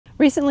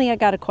Recently I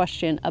got a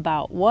question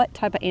about what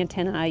type of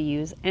antenna I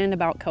use and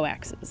about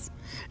coaxes.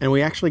 And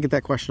we actually get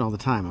that question all the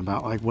time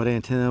about like what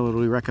antenna would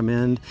we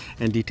recommend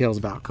and details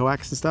about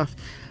coax and stuff.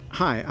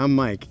 Hi, I'm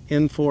Mike,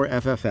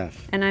 N4FFF.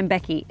 And I'm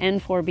Becky,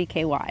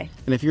 N4BKY.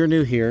 And if you're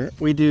new here,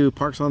 we do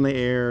parks on the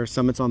air,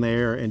 summits on the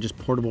air, and just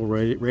portable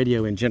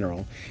radio in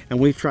general. And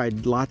we've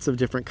tried lots of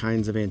different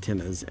kinds of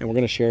antennas. And we're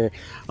going to share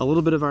a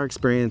little bit of our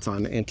experience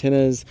on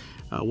antennas,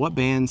 what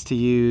bands to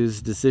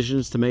use,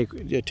 decisions to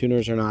make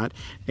tuners or not,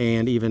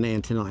 and even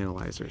antenna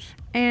analyzers.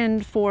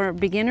 And for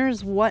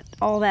beginners, what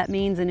all that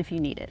means and if you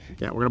need it.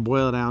 Yeah, we're going to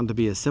boil it down to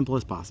be as simple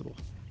as possible.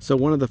 So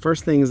one of the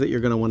first things that you're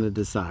going to want to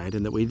decide,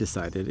 and that we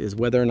decided, is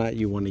whether or not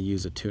you want to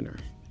use a tuner.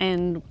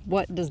 And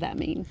what does that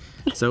mean?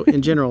 So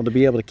in general, to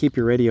be able to keep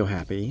your radio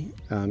happy,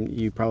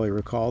 you probably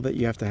recall that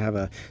you have to have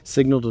a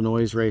signal to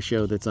noise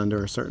ratio that's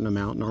under a certain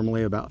amount,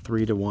 normally about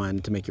 3 to 1,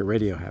 to make your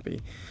radio happy.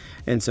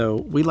 And so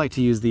we like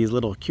to use these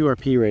little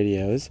QRP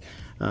radios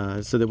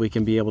so that we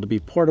can be able to be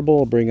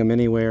portable, bring them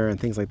anywhere and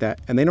things like that.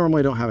 And they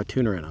normally don't have a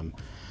tuner in them.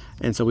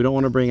 And so we don't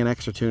want to bring an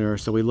extra tuner,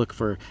 so we look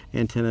for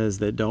antennas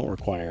that don't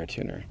require a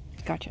tuner.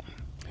 Gotcha.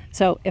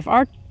 So if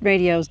our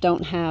radios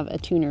don't have a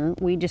tuner,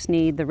 we just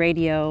need the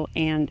radio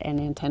and an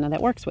antenna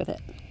that works with it.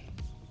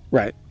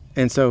 Right.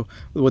 And so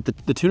what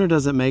the tuner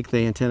doesn't make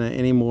the antenna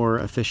any more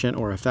efficient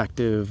or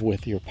effective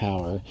with your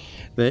power.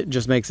 That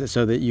just makes it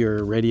so that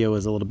your radio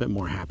is a little bit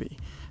more happy.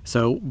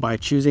 So by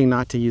choosing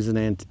not to use an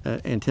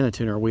antenna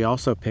tuner, we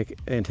also pick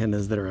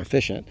antennas that are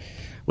efficient.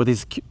 With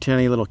these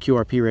tiny little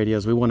QRP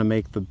radios, we want to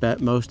make the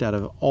most out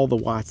of all the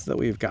watts that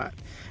we've got.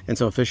 And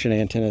so efficient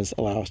antennas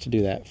allow us to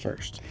do that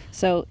first.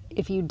 So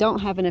if you don't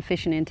have an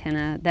efficient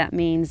antenna, that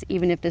means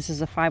even if this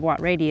is a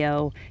 5-watt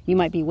radio, you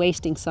might be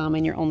wasting some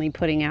and you're only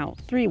putting out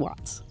 3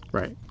 watts.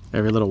 Right.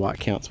 Every little watt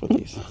counts with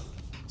these.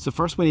 So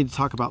first we need to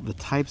talk about the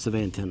types of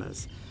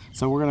antennas.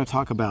 So we're going to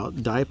talk about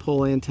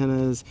dipole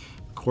antennas,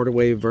 quarter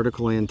wave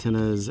vertical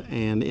antennas,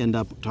 and end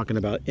up talking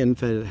about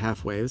Infed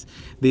Halfwaves.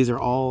 These are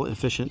all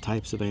efficient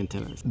types of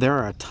antennas. There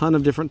are a ton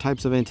of different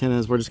types of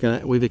antennas.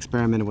 We've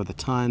experimented with a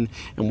ton,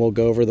 and we'll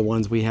go over the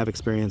ones we have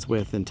experience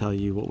with and tell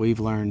you what we've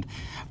learned.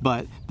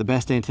 But the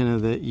best antenna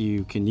that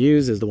you can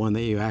use is the one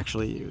that you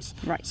actually use.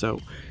 Right. So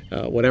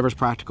whatever's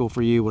practical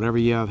for you, whatever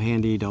you have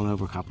handy, don't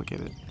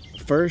overcomplicate it.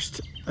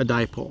 First, a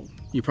dipole.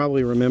 You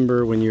probably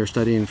remember when you're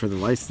studying for the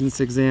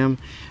license exam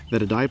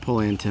that a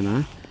dipole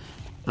antenna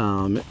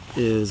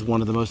is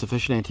one of the most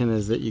efficient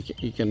antennas that you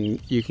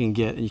can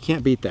get, and you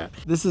can't beat that.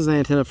 This is an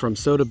antenna from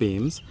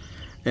SOTABeams,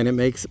 and it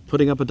makes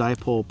putting up a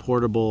dipole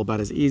portable about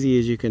as easy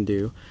as you can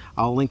do.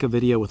 I'll link a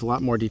video with a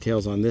lot more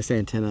details on this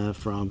antenna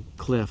from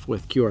Cliff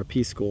with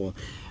QRP School,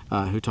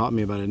 who taught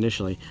me about it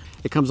initially.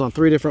 It comes on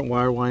 3 different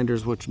wire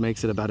winders, which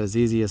makes it about as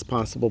easy as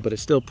possible, but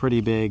it's still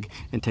pretty big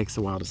and takes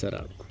a while to set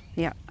up.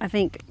 Yeah, I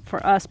think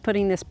for us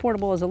putting this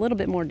portable is a little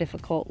bit more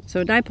difficult.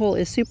 So a dipole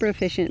is super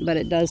efficient, but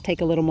it does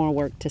take a little more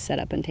work to set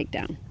up and take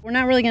down. We're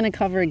not really going to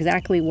cover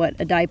exactly what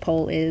a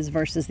dipole is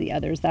versus the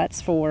others.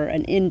 That's for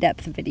an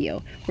in-depth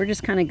video. We're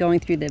just kind of going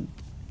through the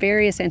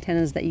various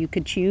antennas that you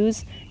could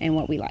choose and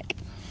what we like.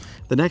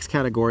 The next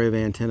category of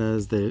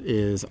antennas that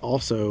is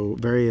also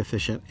very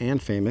efficient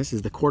and famous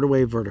is the quarter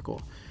wave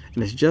vertical.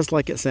 And it's just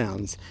like it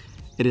sounds.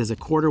 It is a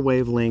quarter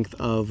wavelength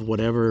of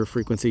whatever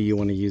frequency you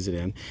want to use it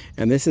in.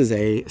 And this is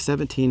a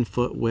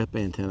 17-foot whip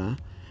antenna,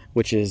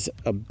 which is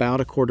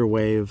about a quarter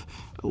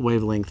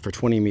wavelength for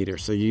 20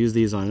 meters. So you use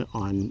these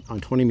on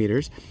 20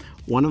 meters.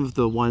 One of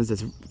the ones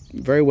that's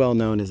very well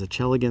known is a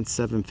Chelegance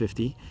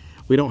 750.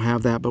 We don't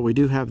have that, but we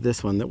do have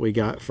this one that we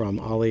got from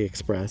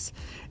AliExpress.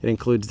 It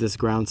includes this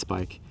ground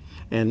spike.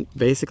 And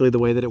basically the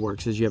way that it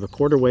works is you have a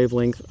quarter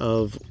wavelength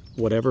of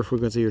whatever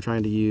frequency you're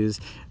trying to use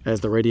as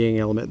the radiating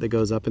element that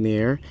goes up in the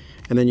air,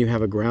 and then you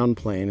have a ground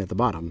plane at the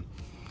bottom.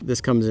 This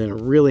comes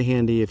in really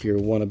handy if you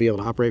want to be able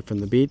to operate from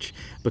the beach,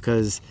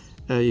 because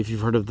if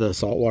you've heard of the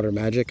saltwater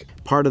magic,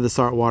 part of the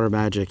saltwater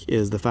magic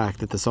is the fact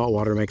that the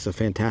saltwater makes a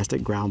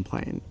fantastic ground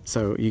plane.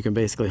 So you can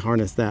basically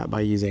harness that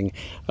by using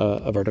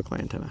a vertical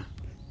antenna.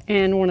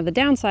 And one of the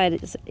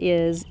downsides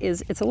is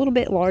it's a little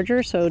bit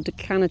larger, so to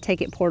kind of take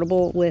it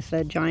portable with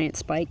a giant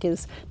spike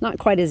is not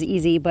quite as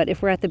easy, but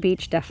if we're at the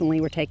beach,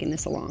 definitely we're taking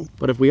this along.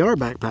 But if we are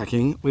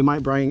backpacking, we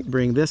might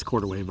bring this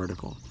quarter wave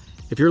vertical.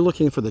 If you're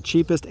looking for the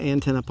cheapest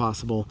antenna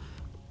possible,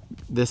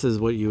 this is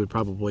what you would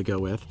probably go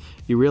with.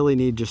 You really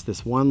need just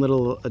this one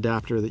little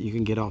adapter that you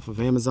can get off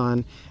of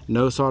Amazon.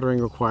 No soldering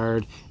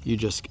required. You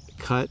just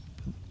cut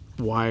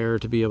wire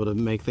to be able to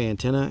make the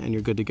antenna and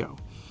you're good to go.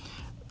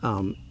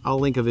 I'll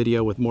link a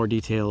video with more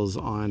details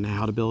on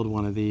how to build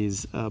one of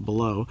these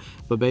below,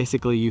 but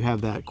basically you have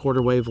that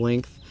quarter wave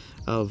length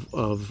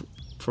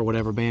for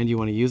whatever band you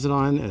want to use it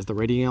on as the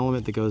radiating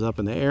element that goes up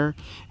in the air,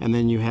 and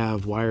then you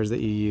have wires that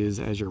you use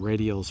as your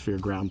radials for your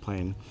ground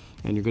plane,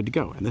 and you're good to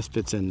go. And this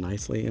fits in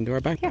nicely into our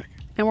backpack. Yeah.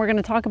 And we're going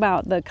to talk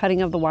about the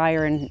cutting of the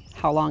wire and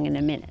how long in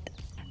a minute.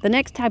 The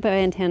next type of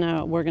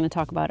antenna we're going to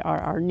talk about are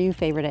our new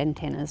favorite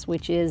antennas,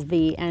 which is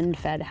the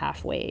Endfed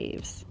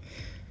Halfwaves.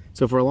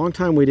 So for a long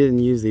time we didn't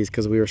use these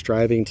because we were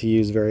striving to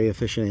use very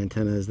efficient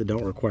antennas that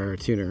don't require a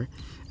tuner.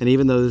 And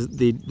even though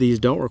these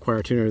don't require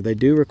a tuner, they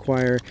do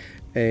require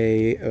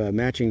a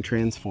matching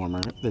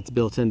transformer that's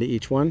built into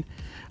each one.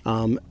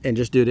 And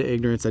just due to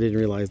ignorance, I didn't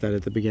realize that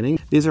at the beginning.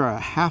 These are a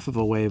half of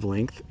a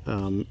wavelength,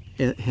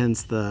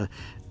 hence the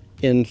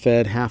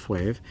Infed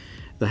Halfwave.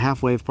 The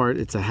half-wave part,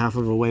 it's a half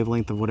of a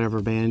wavelength of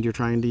whatever band you're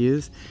trying to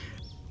use.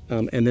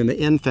 And then the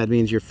Endfed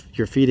means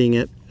you're feeding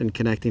it and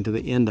connecting to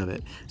the end of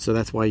it. So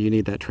that's why you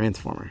need that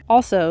transformer.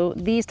 Also,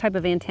 these type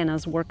of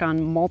antennas work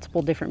on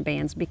multiple different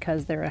bands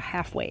because they're a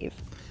half wave.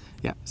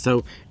 Yeah,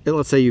 so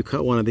let's say you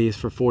cut one of these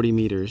for 40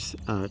 meters.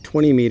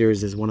 20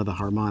 meters is one of the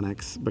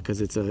harmonics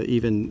because it's a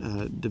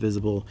even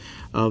divisible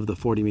of the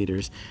 40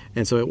 meters.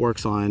 And so it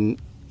works on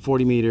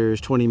 40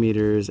 meters, 20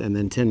 meters, and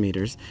then 10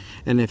 meters.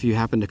 And if you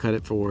happen to cut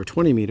it for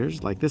 20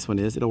 meters, like this one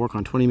is, it'll work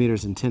on 20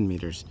 meters and 10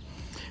 meters.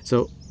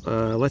 So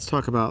let's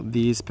talk about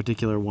these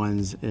particular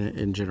ones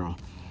in general.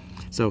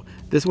 So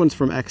this one's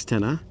from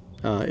Xtenna.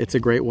 It's a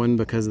great one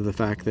because of the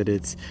fact that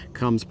it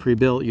comes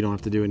pre-built. You don't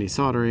have to do any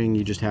soldering.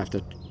 You just have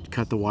to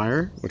cut the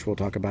wire, which we'll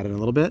talk about in a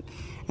little bit.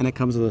 And it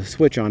comes with a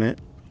switch on it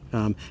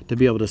to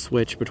be able to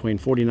switch between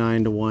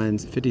 49 to 1,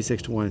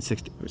 56 to 1, and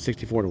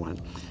 64 to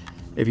 1.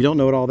 If you don't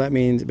know what all that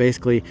means,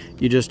 basically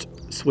you just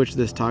switch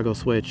this toggle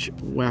switch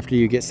after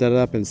you get set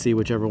up and see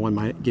whichever one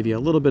might give you a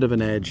little bit of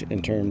an edge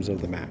in terms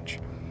of the match.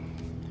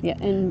 Yeah,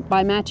 and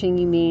by matching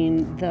you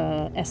mean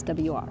the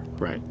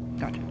SWR. Right.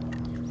 Gotcha.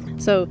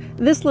 So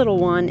this little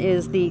one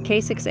is the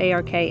K6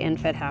 ARK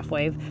Infed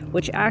Halfwave,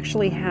 which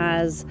actually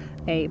has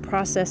a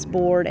process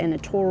board and a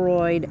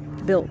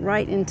toroid built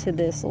right into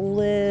this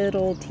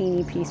little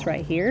teeny piece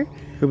right here.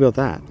 Who built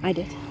that? I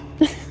did.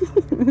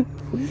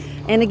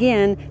 And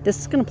again, this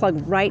is going to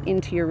plug right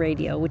into your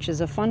radio, which is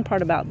a fun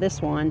part about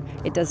this one.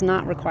 It does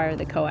not require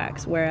the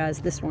coax, whereas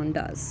this one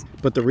does.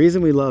 But the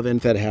reason we love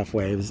Infed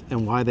Halfwaves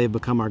and why they've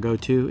become our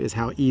go-to is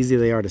how easy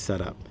they are to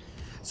set up.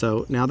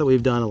 So now that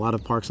we've done a lot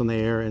of parks on the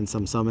air and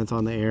some summits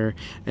on the air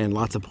and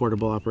lots of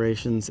portable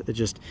operations,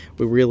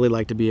 we really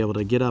like to be able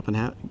to get up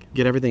and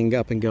get everything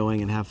up and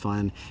going and have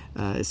fun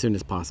as soon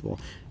as possible.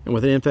 And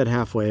with an Infed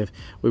Halfwave,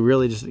 we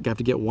really just have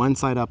to get one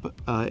side up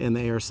in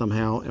the air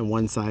somehow and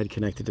one side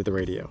connected to the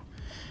radio.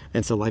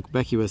 And so like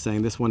Becky was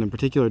saying, this one in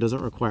particular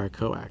doesn't require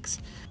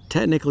coax.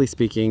 Technically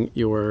speaking,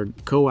 your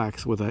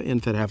coax with an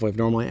Infed Halfwave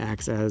normally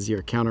acts as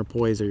your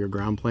counterpoise or your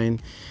ground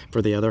plane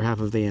for the other half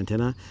of the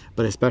antenna,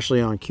 but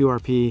especially on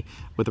QRP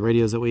with the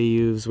radios that we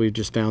use, we've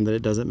just found that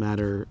it doesn't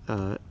matter.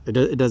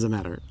 It doesn't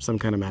matter, some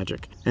kind of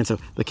magic. And so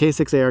the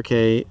K6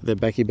 ARK that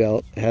Becky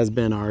built has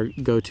been our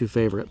go-to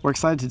favorite. We're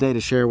excited today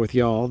to share with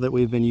y'all that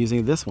we've been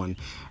using this one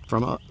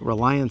from a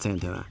Reliance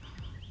antenna.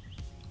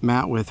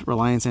 Matt with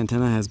Reliance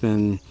Antenna has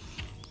been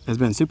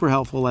super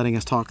helpful, letting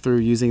us talk through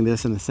using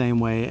this in the same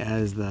way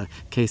as the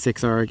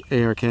K6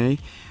 ARK.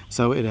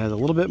 So it has a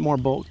little bit more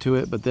bulk to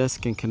it, but this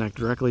can connect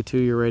directly to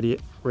your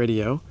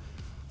radio.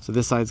 So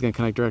this side's going to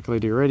connect directly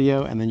to your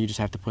radio, and then you just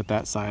have to put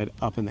that side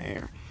up in the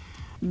air.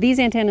 These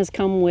antennas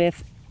come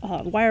with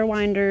wire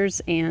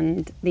winders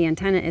and the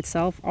antenna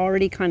itself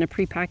already kind of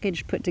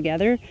pre-packaged, put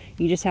together.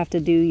 You just have to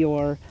do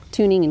your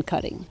tuning and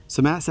cutting.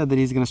 So Matt said that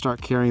he's going to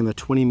start carrying the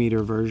 20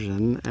 meter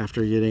version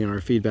after getting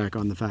our feedback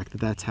on the fact that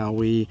that's how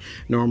we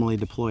normally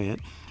deploy it.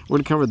 We're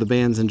going to cover the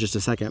bands in just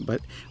a second,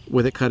 but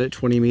with it cut at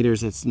 20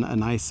 meters, it's a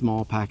nice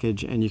small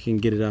package, and you can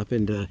get it up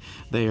into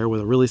the air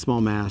with a really small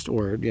mast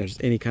or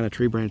just any kind of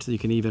tree branch that you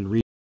can even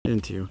reach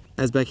into.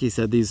 As Becky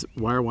said, these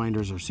wire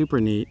winders are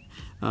super neat.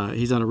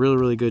 He's done a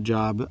really good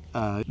job.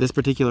 This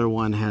particular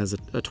one has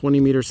a 20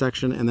 meter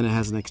section, and then it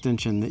has an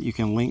extension that you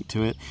can link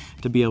to it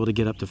to be able to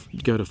get up to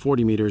go to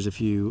 40 meters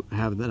if you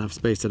have enough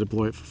space to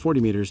deploy it for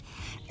 40 meters.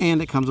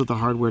 And it comes with the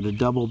hardware to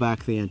double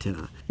back the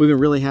antenna. We've been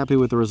really happy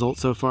with the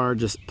results so far,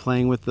 just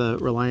playing with the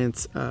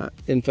Reliance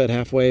Infed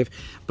Halfwave,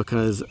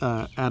 because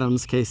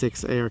Adam's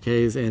K6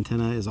 ARK's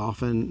antenna is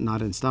often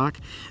not in stock.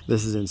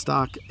 This is in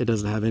stock. It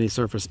doesn't have any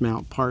surface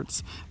mount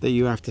parts that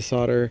you have to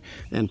solder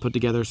and put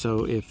together,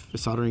 so if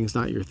soldering is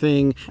not your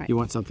thing, right, you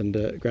want something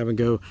to grab and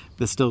go,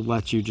 this still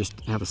lets you just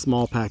have a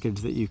small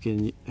package that you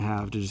can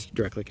have to just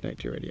directly connect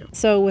to your radio.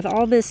 So with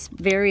all this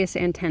various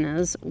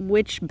antennas,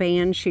 which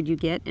band should you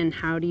get and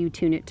how do you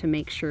tune it to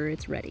make sure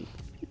it's ready?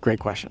 Great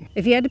question.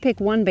 If you had to pick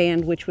one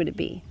band, which would it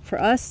be? For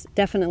us,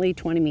 definitely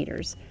 20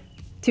 meters.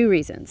 2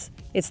 reasons.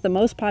 It's the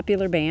most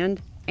popular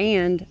band,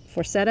 and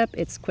for setup,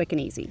 it's quick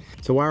and easy.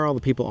 So why are all the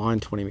people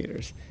on 20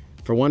 meters?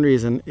 For one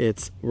reason,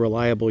 it's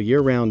reliable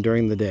year-round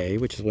during the day,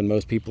 which is when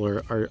most people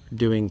are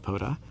doing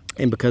POTA.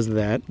 And because of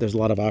that, there's a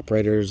lot of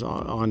operators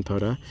on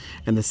POTA.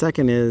 And the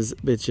second is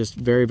it's just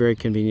very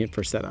convenient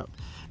for setup.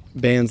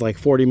 Bands like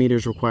 40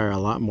 meters require a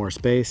lot more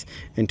space,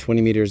 and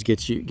 20 meters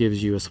gives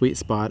you a sweet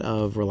spot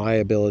of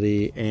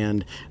reliability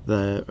and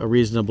a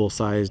reasonable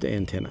sized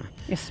antenna.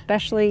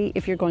 Especially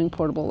if you're going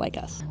portable like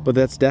us. But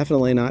that's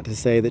definitely not to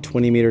say that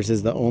 20 meters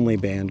is the only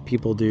band.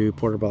 People do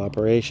portable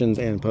operations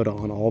and POTA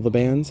on all the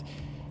bands.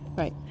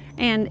 Right.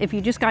 And if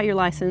you just got your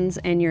license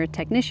and you're a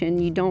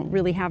technician, you don't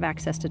really have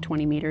access to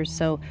 20 meters.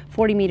 So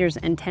 40 meters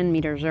and 10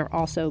 meters are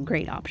also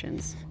great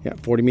options. Yeah,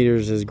 40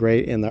 meters is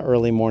great in the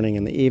early morning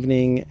and the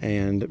evening,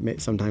 and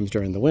sometimes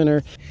during the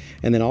winter.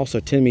 And then also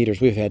 10 meters,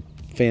 we've had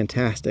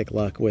fantastic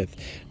luck with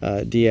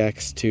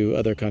DX to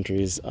other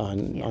countries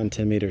on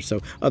 10 meters.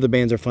 So other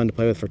bands are fun to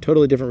play with for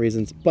totally different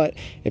reasons. But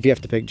if you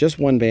have to pick just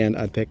one band,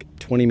 I'd pick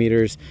 20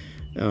 meters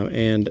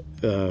and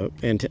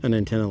an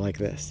antenna like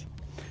this.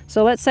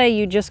 So let's say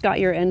you just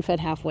got your Infed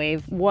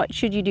Halfwave. What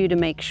should you do to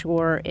make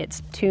sure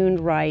it's tuned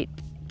right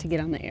to get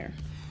on the air?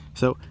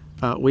 So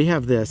we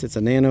have this, it's a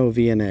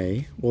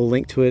NanoVNA. We'll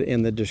link to it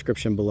in the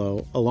description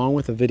below, along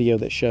with a video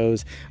that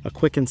shows a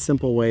quick and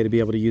simple way to be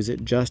able to use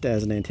it just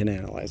as an antenna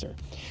analyzer.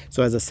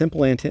 So as a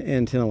simple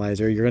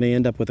antennalyzer, you're going to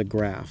end up with a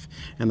graph,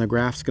 and the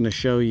graph's going to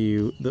show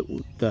you the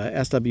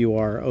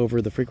SWR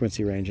over the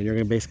frequency range, and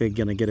you're basically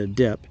going to get a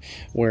dip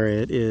where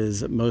it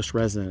is most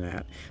resonant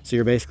at. So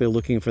you're basically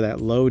looking for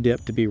that low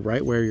dip to be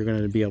right where you're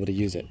going to be able to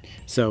use it.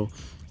 So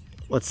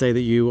let's say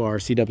that you are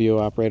CW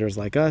operators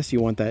like us, you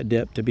want that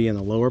dip to be in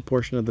the lower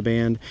portion of the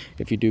band.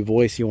 If you do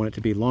voice, you want it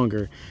to be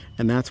longer.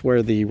 And that's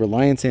where the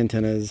Reliance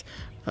antennas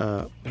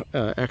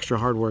extra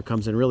hardware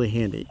comes in really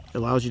handy. It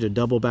allows you to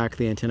double back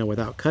the antenna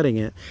without cutting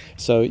it,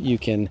 so you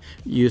can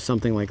use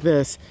something like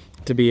this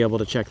to be able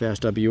to check the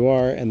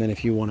SWR, and then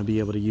if you want to be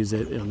able to use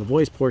it on the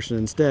voice portion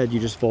instead, you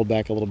just fold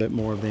back a little bit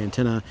more of the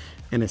antenna,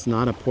 and it's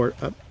not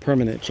a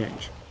permanent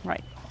change.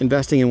 Right.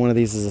 Investing in one of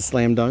these is a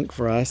slam dunk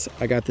for us.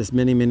 I got this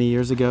many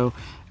years ago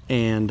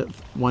and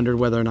wondered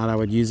whether or not I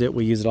would use it.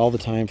 We use it all the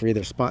time for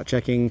either spot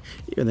checking,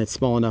 and it's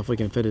small enough we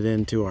can fit it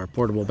into our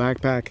portable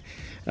backpack,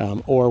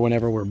 or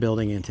whenever we're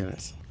building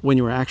antennas. When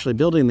you were actually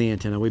building the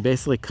antenna, we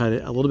basically cut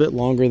it a little bit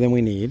longer than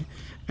we need,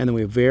 and then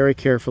we very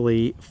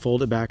carefully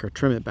fold it back or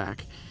trim it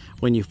back.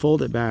 When you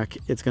fold it back,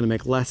 it's going to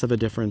make less of a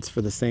difference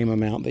for the same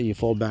amount that you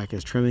fold back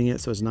as trimming it,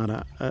 so it's not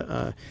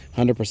a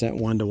 100%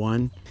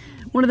 one-to-one.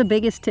 One of the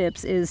biggest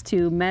tips is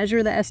to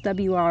measure the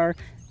SWR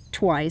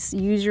twice,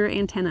 use your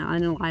antenna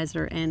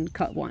analyzer, and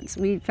cut once.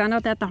 We found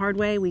out that the hard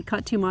way. We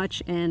cut too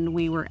much and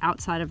we were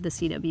outside of the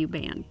CW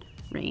band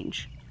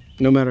range.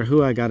 No matter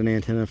who I got an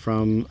antenna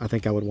from, I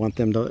think I would want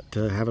them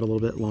to have it a little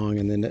bit long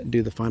and then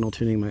do the final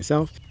tuning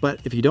myself. But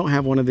if you don't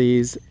have one of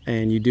these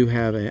and you do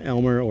have an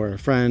Elmer or a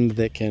friend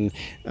that can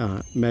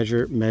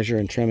measure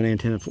and trim an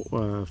antenna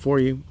for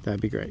you,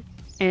 that'd be great.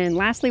 And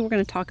lastly, we're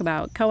going to talk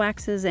about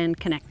coaxes and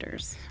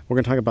connectors. We're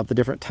going to talk about the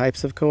different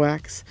types of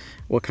coax,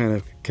 what kind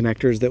of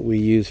connectors that we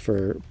use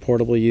for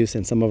portable use,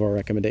 and some of our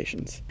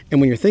recommendations. And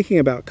when you're thinking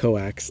about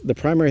coax, the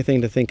primary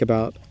thing to think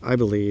about, I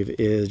believe,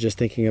 is just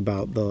thinking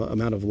about the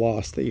amount of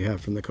loss that you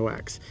have from the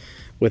coax.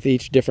 With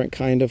each different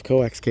kind of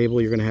coax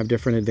cable, you're going to have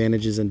different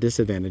advantages and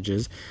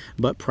disadvantages,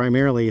 but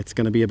primarily it's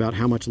going to be about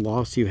how much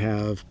loss you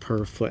have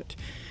per foot.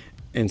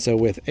 And so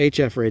with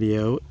HF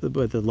radio,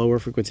 with the lower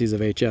frequencies of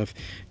HF,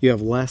 you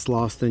have less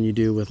loss than you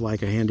do with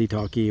like a handy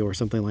talkie or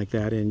something like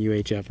that in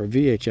UHF or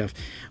VHF,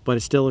 but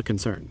it's still a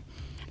concern.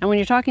 And when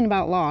you're talking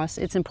about loss,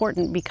 it's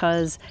important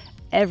because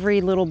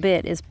every little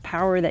bit is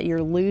power that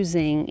you're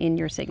losing in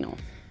your signal.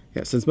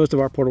 Yeah, since most of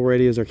our portable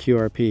radios are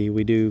QRP,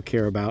 we do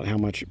care about how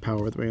much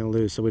power that we're going to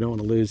lose, so we don't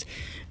want to lose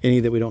any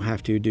that we don't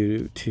have to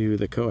due to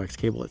the coax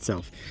cable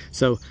itself.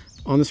 So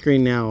on the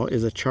screen now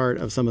is a chart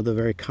of some of the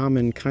very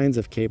common kinds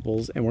of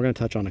cables, and we're going to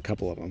touch on a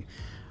couple of them.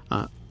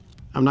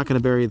 I'm not going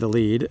to bury the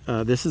lead.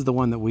 This is the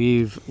one that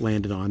we've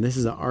landed on. This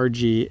is a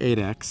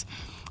RG8X,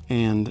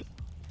 and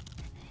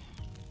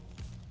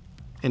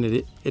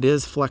it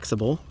is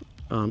flexible.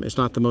 It's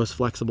not the most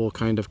flexible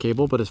kind of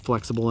cable, but it's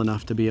flexible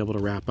enough to be able to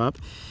wrap up.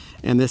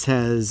 And this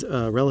has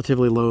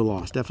relatively low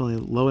loss, definitely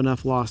low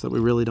enough loss that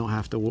we really don't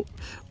have to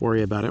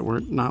worry about it.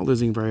 We're not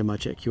losing very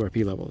much at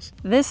QRP levels.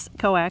 This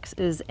coax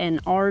is an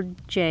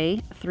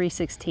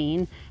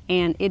RJ316,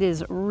 and it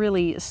is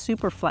really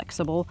super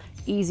flexible,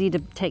 easy to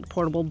take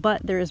portable,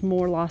 but there is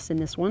more loss in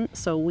this one,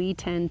 so we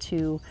tend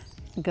to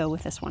go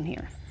with this one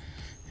here.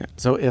 Yeah,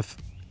 so if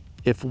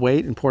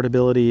weight and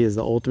portability is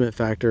the ultimate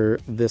factor,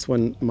 this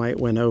one might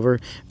win over,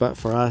 but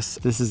for us,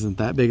 this isn't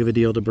that big of a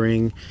deal to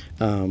bring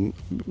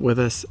with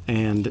us,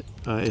 and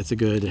it's a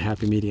good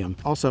happy medium.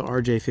 Also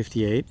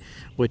RJ58,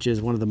 which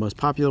is one of the most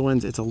popular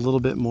ones. It's a little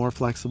bit more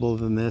flexible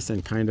than this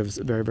and kind of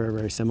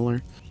very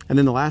similar. And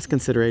then the last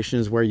consideration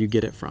is where you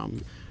get it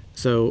from.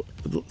 So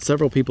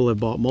several people have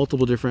bought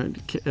multiple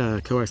different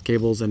coax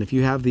cables, and if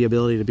you have the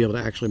ability to be able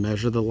to actually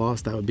measure the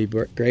loss, that would be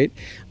great,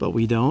 but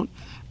we don't.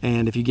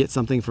 And if you get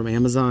something from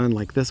Amazon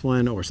like this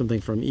one or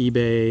something from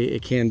eBay,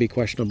 it can be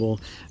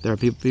questionable. There are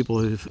people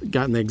who've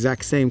gotten the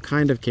exact same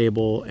kind of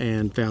cable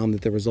and found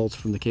that the results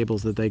from the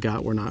cables that they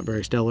got were not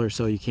very stellar,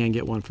 so you can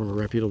get one from a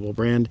reputable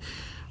brand.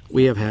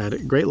 We have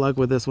had great luck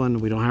with this one.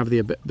 We don't have the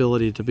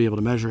ability to be able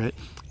to measure it,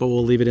 but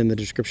we'll leave it in the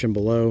description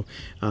below.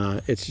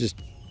 It's just,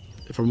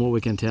 from what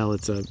we can tell,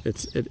 it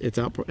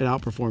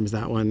outperforms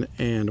that one,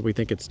 and we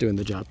think it's doing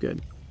the job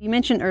good. You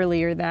mentioned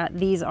earlier that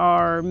these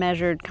are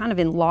measured kind of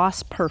in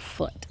loss per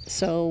foot.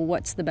 So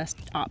what's the best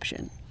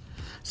option?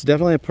 So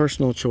definitely a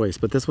personal choice,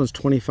 but this one's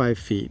 25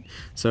 feet.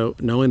 So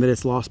knowing that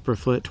it's loss per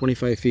foot,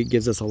 25 feet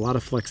gives us a lot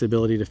of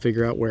flexibility to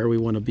figure out where we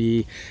want to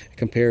be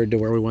compared to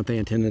where we want the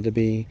antenna to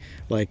be.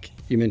 Like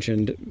you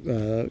mentioned,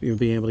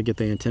 being able to get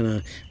the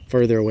antenna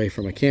further away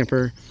from a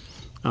camper.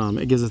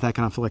 It gives us that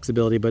kind of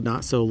flexibility, but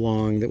not so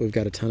long that we've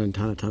got a ton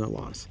of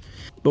loss.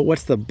 But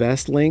what's the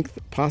best length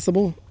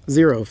possible?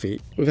 0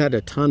 feet. We've had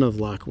a ton of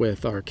luck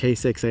with our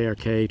K6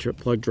 ARK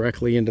plugged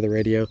directly into the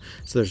radio,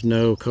 so there's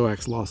no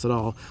coax loss at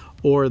all,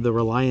 or the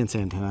Reliance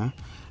antenna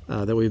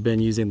that we've been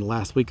using the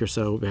last week or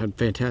so. We've had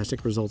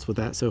fantastic results with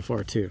that so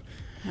far too.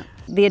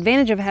 The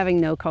advantage of having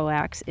no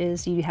coax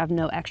is you have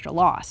no extra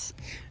loss.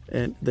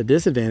 And the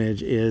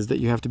disadvantage is that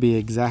you have to be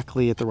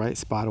exactly at the right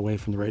spot away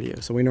from the radio.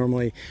 So we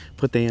normally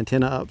put the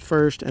antenna up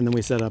first, and then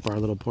we set up our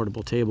little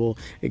portable table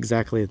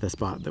exactly at the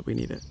spot that we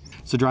need it.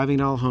 So driving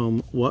it all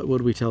home, what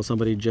would we tell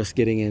somebody just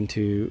getting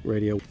into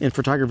radio? In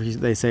photography,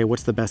 they say,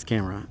 what's the best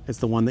camera? It's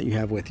the one that you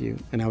have with you.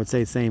 And I would say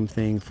the same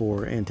thing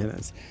for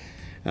antennas.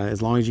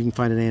 As long as you can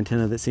find an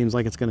antenna that seems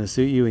like it's going to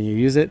suit you and you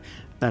use it,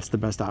 that's the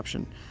best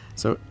option.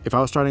 So if I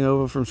was starting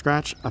over from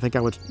scratch, I think I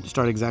would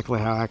start exactly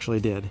how I actually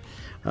did.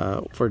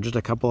 For just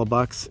a couple of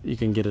bucks, you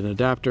can get an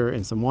adapter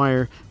and some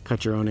wire,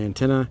 cut your own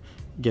antenna,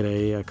 get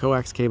a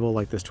coax cable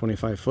like this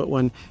 25-foot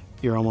one.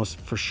 You're almost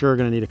for sure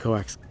going to need a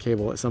coax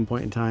cable at some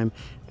point in time,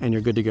 and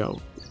you're good to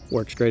go.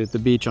 Works great at the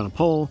beach on a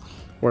pole,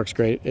 works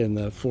great in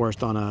the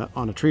forest on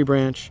a tree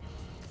branch.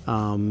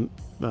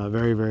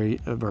 Very, very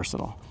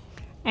versatile.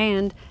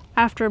 And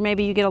after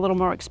maybe you get a little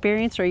more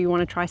experience or you want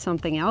to try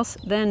something else,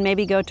 then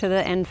maybe go to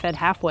the Infed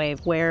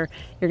Halfwave, where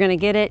you're going to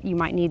get it. You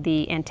might need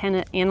the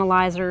antenna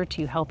analyzer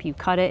to help you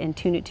cut it and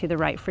tune it to the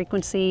right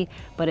frequency,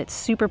 but it's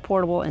super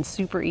portable and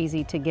super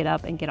easy to get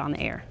up and get on the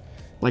air.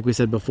 Like we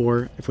said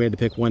before, if we had to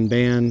pick one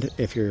band,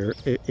 if you're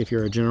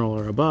a general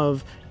or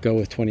above, go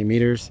with 20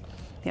 meters.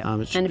 Yeah.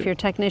 And if you're a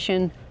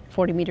technician,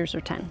 40 meters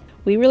or 10.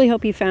 We really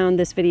hope you found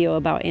this video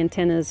about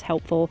antennas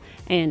helpful,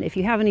 and if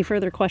you have any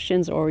further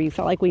questions or you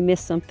felt like we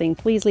missed something,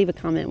 please leave a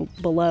comment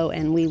below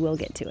and we will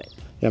get to it.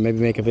 Yeah, maybe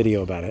make a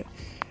video about it.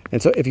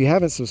 And so if you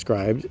haven't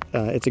subscribed,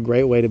 it's a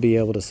great way to be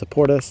able to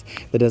support us.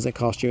 That doesn't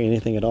cost you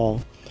anything at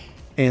all.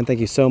 And thank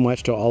you so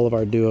much to all of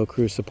our Duo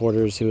Crew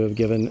supporters who have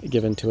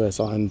given to us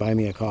on Buy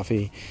Me a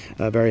Coffee.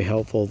 Very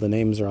helpful. The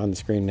names are on the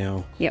screen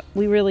now. Yep,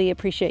 we really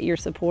appreciate your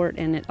support,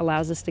 and it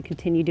allows us to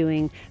continue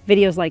doing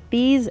videos like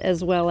these,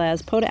 as well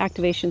as POTA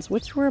activations,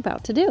 which we're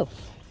about to do.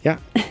 Yeah.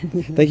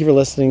 Thank you for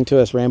listening to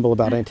us ramble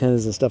about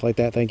antennas and stuff like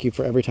that. Thank you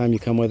for every time you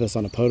come with us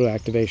on a POTA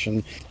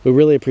activation. We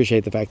really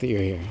appreciate the fact that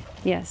you're here.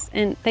 Yes,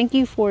 and thank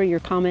you for your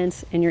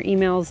comments and your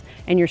emails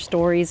and your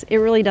stories. It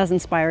really does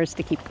inspire us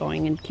to keep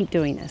going and keep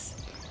doing this.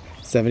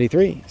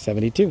 73,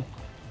 72.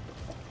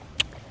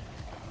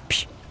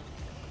 Psh.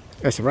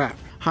 That's a wrap.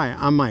 Hi,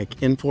 I'm Mike,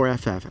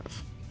 N4FFF.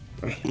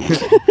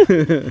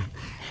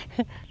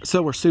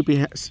 So we're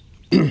soupy.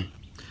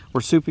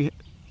 We're soupy.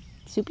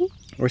 Soupy?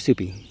 We're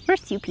soupy. We're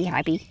soupy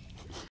happy.